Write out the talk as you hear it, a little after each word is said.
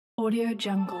Audio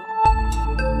Jungle.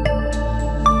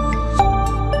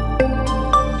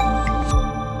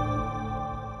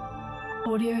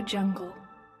 Audio Jungle.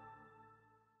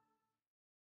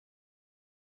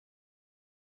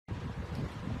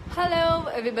 Hello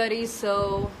everybody.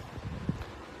 So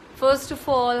first of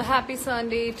all, happy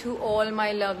Sunday to all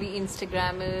my lovely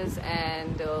Instagrammers,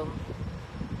 and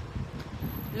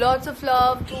lots of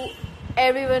love to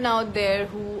everyone out there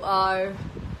who are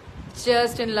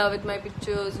just in love with my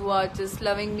pictures, who are just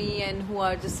loving me and who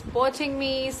are just supporting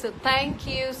me. So thank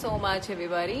you so much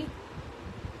everybody.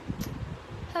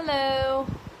 Hello.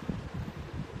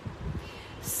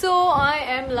 So I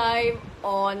am live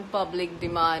on public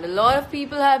demand. A lot of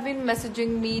people have been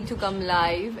messaging me to come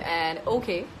live, and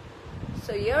okay,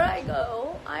 so here I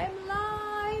go. I am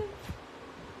live.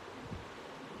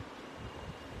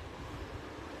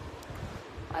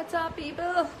 What's up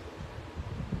people?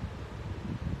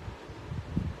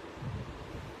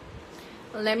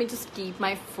 Let me just keep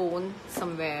my phone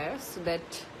somewhere so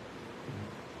that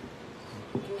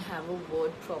we can have a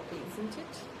word properly, isn't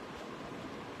it?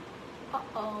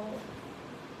 Uh-oh.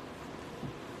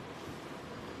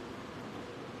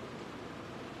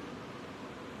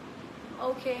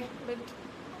 Okay, but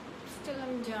still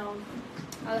I'm down.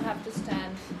 I'll have to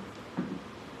stand.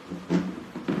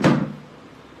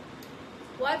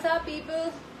 What's up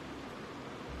people?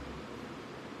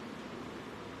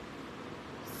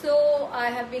 So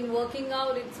I have been working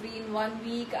out. It's been 1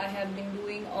 week. I have been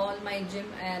doing all my gym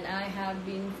and I have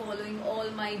been following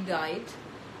all my diet.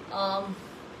 Well,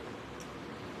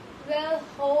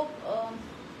 hope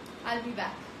I'll be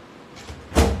back.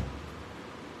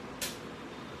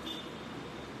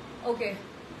 Okay,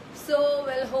 so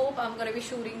well, hope I'm gonna be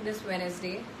shooting this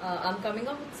Wednesday. I'm coming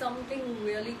up with something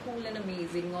really cool and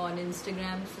amazing on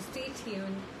Instagram, so stay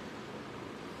tuned.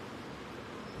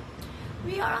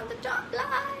 We are on the top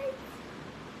live.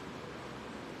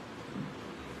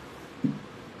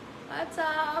 What's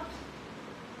up?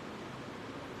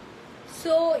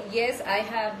 So yes, I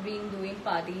have been doing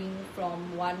partying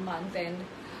from 1 month, and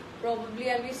probably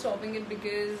I'll be stopping it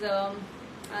because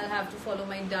I'll have to follow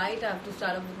my diet. I have to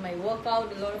start up with my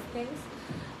workout, a lot of things.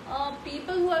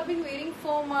 People who have been waiting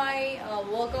for my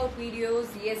workout videos,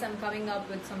 yes, I'm coming up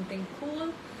with something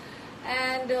cool.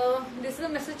 And this is a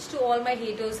message to all my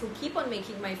haters who keep on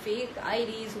making my fake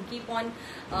IDs, who keep on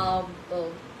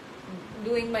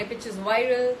doing my pictures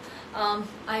viral.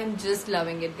 I'm just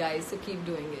loving it, guys, so keep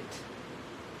doing it.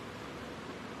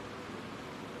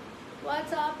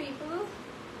 What's up people?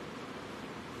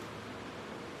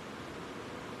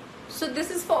 So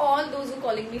this is for all those who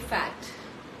calling me fat.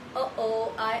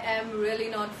 Uh-oh, I am really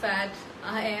not fat.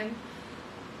 I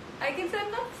can say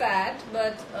I'm not fat,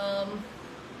 but a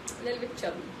little bit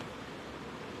chubby.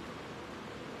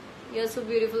 You're so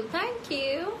beautiful. Thank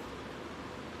you.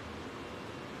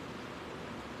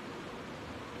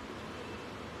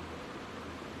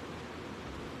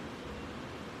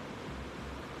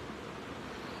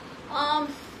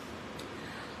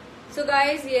 So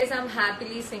guys, yes, I'm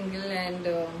happily single and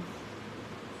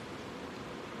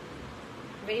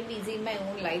very busy in my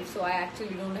own life, so I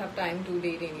actually don't have time to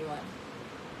date anyone.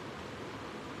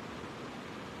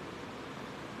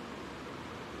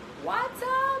 What's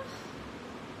up?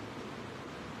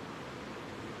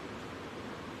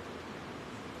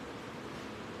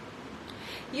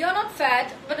 You're not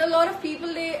fat, but a lot of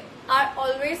people, they are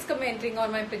always commenting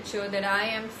on my picture that I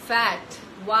am fat.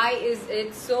 Why is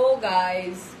it so,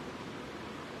 guys?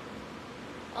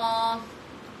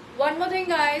 One more thing,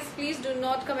 guys, please do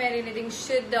not comment anything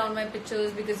shit down my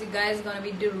pictures, because you guys are gonna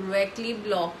be directly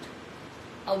blocked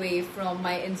away from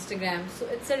my Instagram. So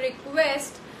it's a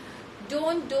request.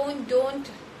 Don't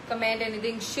comment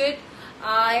anything shit.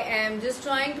 I am just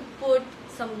trying to put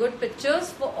some good pictures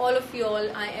for all of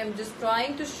y'all. I am just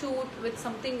trying to shoot with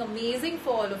something amazing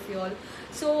for all of y'all.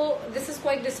 So this is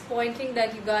quite disappointing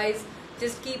that you guys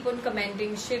just keep on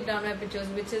commenting shit down my pictures,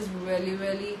 which is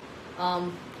really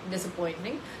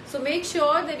disappointing. So make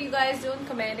sure that you guys don't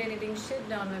comment anything shit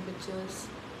down my pictures.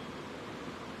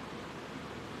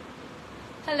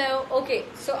 Hello. Okay,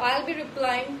 so I'll be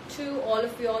replying to all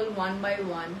of y'all one by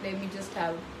one. Let me just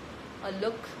have a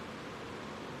look.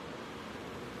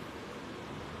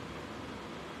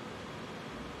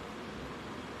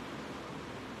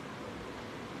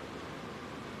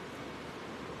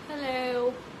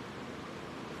 Hello.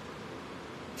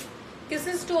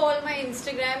 Kisses to all my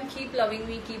Instagram. Keep loving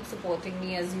me, keep supporting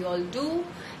me as you all do,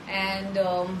 and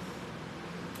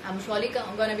I'm surely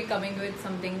gonna be coming with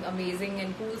something amazing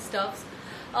and cool stuff.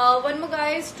 One more,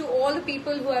 guys, to all the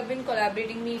people who have been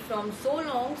collaborating me from so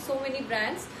long, so many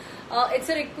brands. It's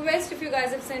a request. If you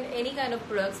guys have sent any kind of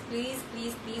products, please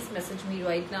message me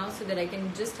right now so that I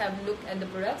can just have a look at the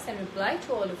products and reply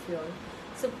to all of you all.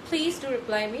 So please do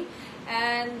reply me.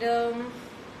 And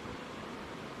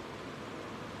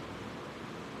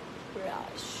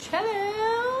brush.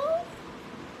 Hello.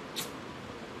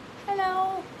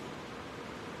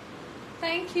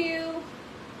 Thank you.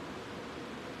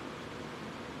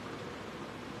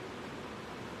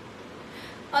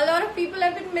 A lot of people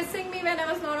have been missing me when I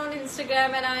was not on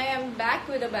Instagram, and I am back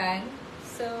with a bang.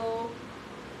 So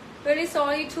very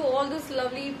sorry to all those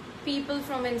lovely people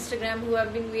from Instagram who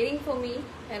have been waiting for me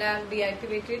and I have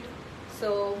deactivated.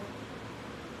 So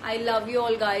I love you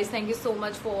all, guys. Thank you so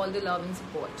much for all the love and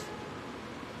support.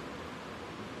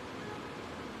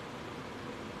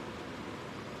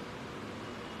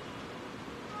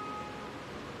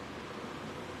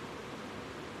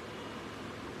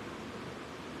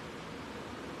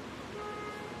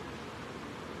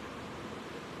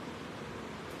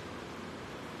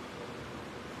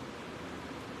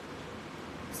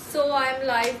 So I'm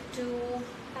live to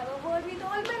have a word with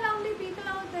all my lovely people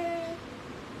out there.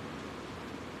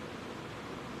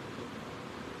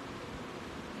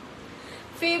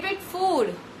 Favorite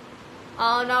food?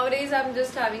 Nowadays I'm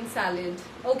just having salad.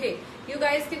 Okay, you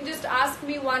guys can just ask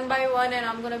me one by one and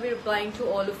I'm gonna be replying to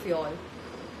all of y'all.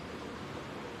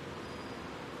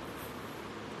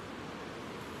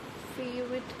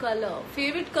 Favorite color?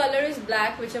 Favorite color is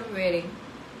black, which I'm wearing.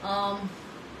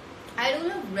 I do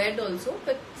love red also,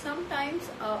 but sometimes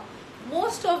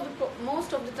most of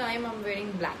the time I'm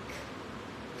wearing black.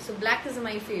 So black is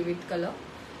my favorite color.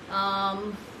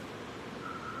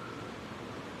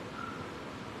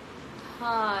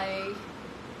 Hi.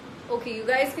 Okay, you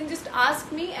guys can just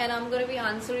ask me and I'm gonna be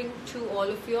answering to all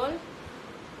of you all.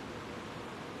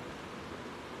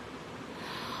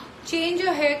 Change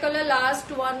your hair color.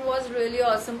 Last one was really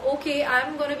awesome. Okay,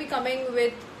 I'm gonna be coming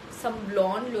with some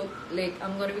blonde look, like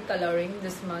I'm going to be coloring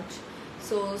this much,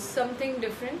 so something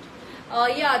different.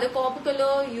 Yeah, the copper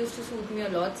color used to suit me a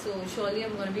lot, so surely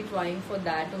I'm going to be trying for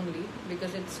that only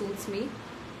because it suits me.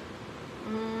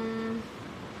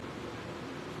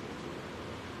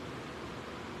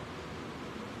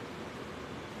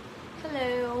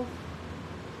 Hello.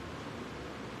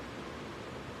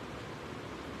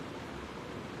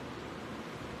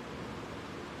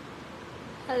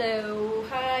 Hello.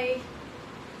 Hi.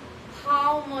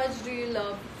 How much do you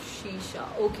love shisha?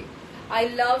 Okay, I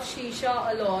love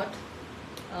shisha a lot.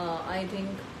 I think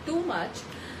too much,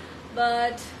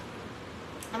 but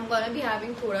I'm gonna be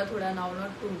having thoda now,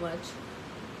 not too much.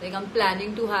 Like I'm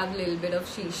planning to have a little bit of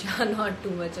shisha, not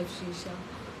too much of shisha.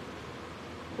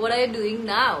 What are you doing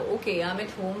now? Okay, I'm at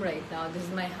home right now. This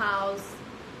is my house.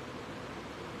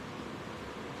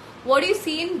 What do you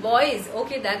see in boys?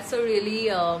 Okay, that's a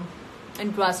really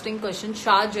interesting question.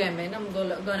 Shah Jamin, I'm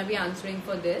gonna be answering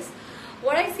for this.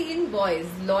 What I see in boys: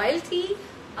 loyalty,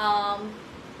 all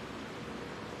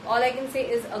I can say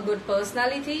is a good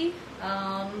personality,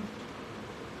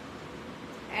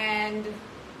 and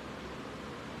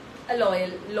a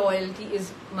loyalty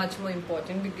is much more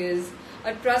important, because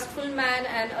a trustful man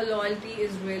and a loyalty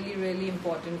is really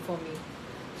important for me.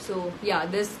 So yeah,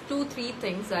 there's 2-3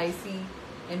 things I see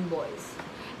in boys.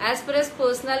 As far as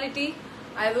personality,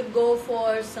 I would go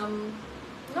for some,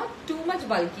 not too much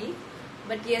bulky,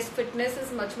 but yes, fitness is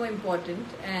much more important,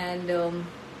 and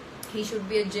he should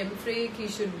be a gym freak, he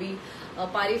should be a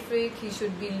party freak, he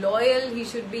should be loyal, he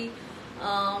should be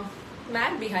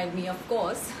mad behind me, of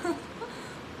course.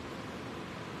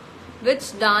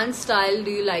 Which dance style do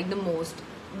you like the most?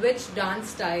 Which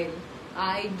dance style?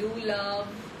 I do love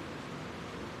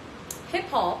hip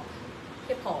hop.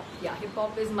 Yeah, hip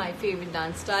hop is my favorite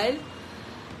dance style.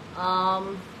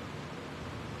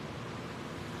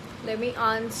 Let me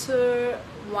answer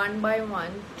one by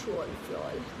one to all of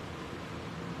y'all.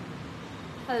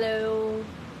 Hello.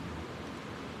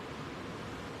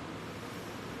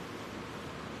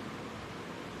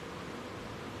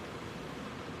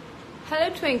 Hello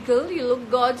Twinkle, you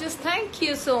look gorgeous. Thank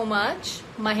you so much.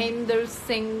 Mahinder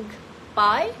Singh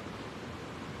Pai.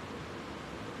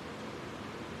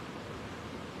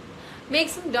 Make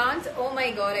some dance. Oh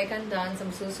my god, I can't dance.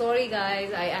 I'm so sorry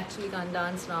guys. I actually can't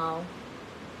dance now.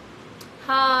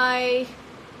 Hi.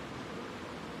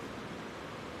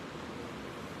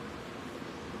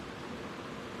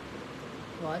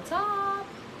 What's up?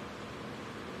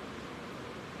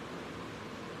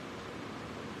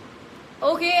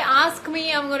 Okay, ask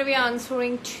me. I'm going to be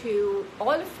answering to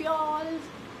all of y'all.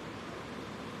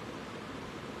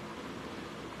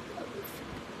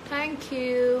 Thank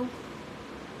you.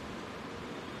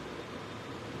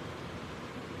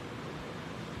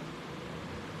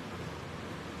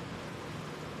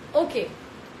 Okay,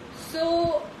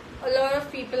 so a lot of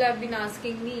people have been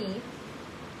asking me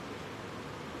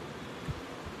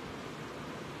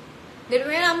that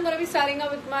when I'm gonna be starting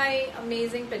up with my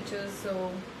amazing pictures.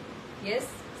 So yes,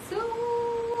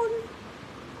 soon.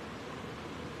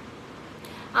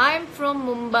 I'm from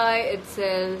Mumbai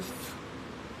itself.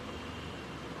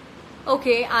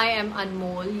 Okay, I am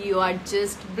Anmol. You are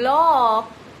just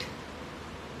blocked.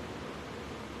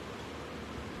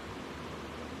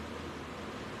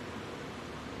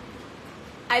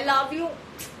 I love you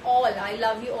all. I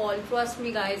love you all. Trust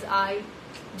me, guys. I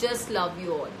just love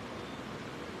you all.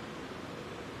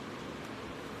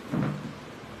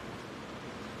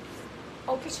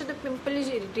 Okay, so the pimple is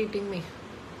irritating me.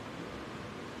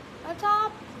 What's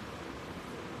up?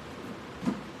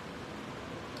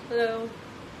 Hello.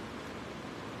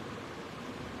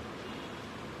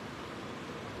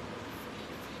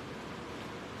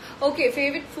 Okay,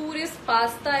 favorite food is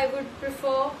pasta. I would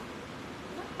prefer.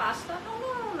 Not pasta?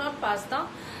 No, not pasta.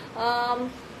 Um,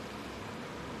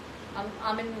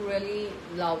 I'm in really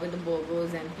love with the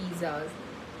burgers and pizzas.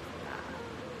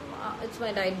 It's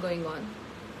my diet going on.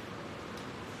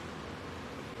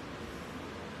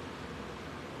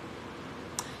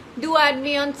 Do add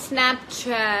me on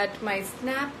Snapchat. My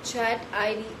Snapchat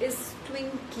ID is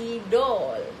Twinkle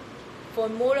Doll. For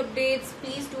more updates,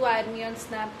 please do add me on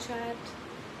Snapchat.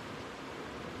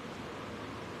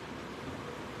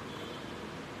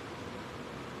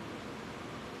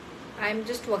 I'm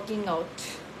just working out.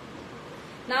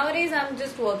 Nowadays, I'm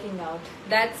just working out.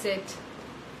 That's it.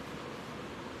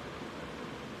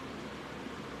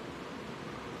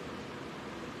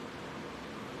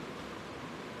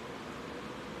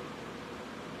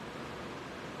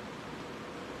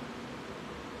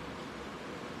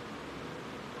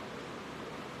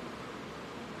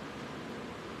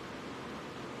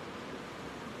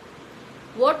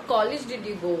 What college did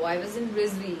you go? I was in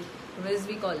Rizvi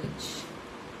College.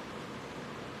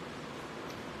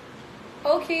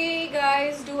 Okay,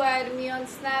 guys, do add me on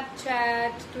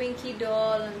Snapchat. Twinkle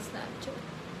Doll on Snapchat.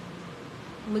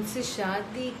 मुझसे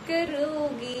शादी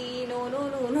करोगी?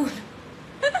 No.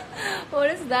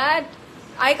 What is that?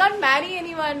 I can't marry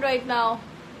anyone right now.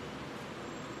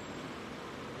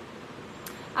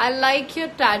 I like your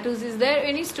tattoos. Is there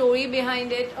any story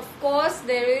behind it? Of course,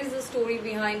 there is a story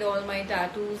behind all my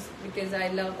tattoos because I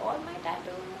love all my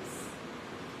tattoos.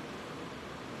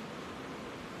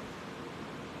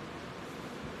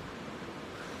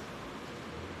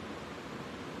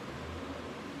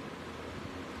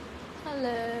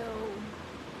 Hello.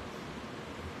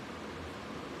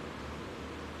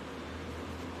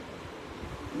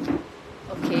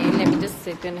 Okay, let me just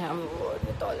sit and have a word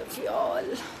with all of y'all.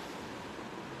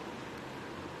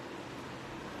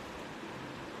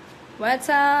 What's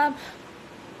up?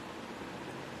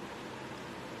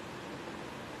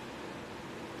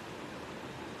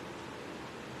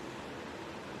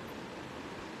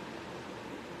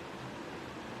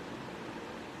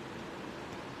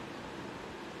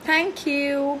 Thank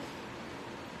you.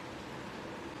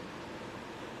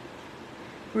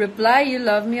 Reply, you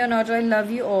love me or not, I love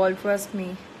you all, trust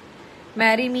me.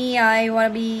 Marry me, I want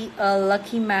to be a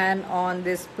lucky man on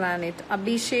this planet.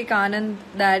 Abhishek Anand,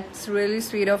 that's really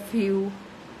sweet of you.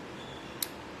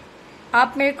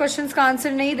 आप मेरे questions का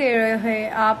answer नहीं दे रहे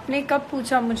हैं. आपने कब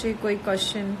पूछा मुझे कोई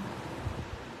question?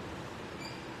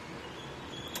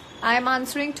 I am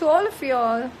answering to all of you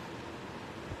all.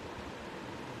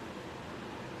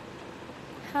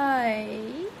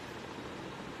 Hi.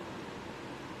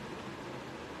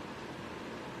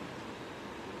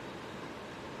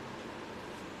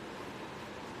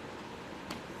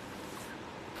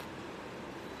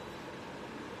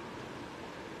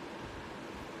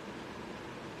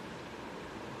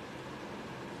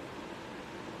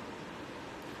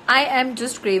 I am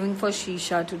just craving for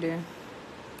shisha today.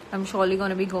 I'm surely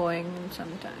gonna be going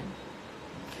sometime.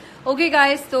 Okay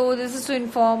guys, so this is to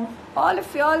inform all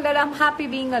of y'all that I'm happy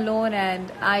being alone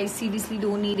and I seriously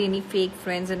don't need any fake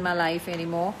friends in my life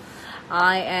anymore.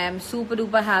 I am super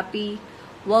duper happy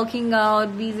working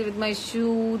out, busy with my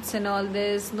shoots and all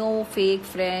this. No fake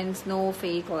friends, no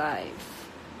fake life.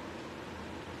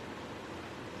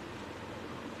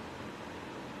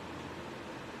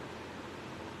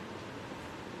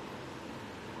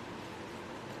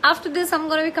 After this, I'm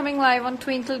going to be coming live on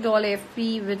Twinkle Doll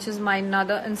FP, which is my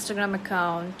another Instagram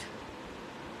account.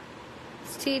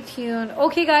 Stay tuned.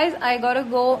 Okay, guys, I gotta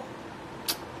go.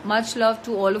 Much love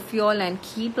to all of y'all and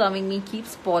keep loving me, keep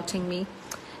supporting me.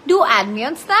 Do add me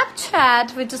on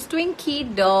Snapchat, which is Twinkle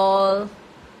Doll.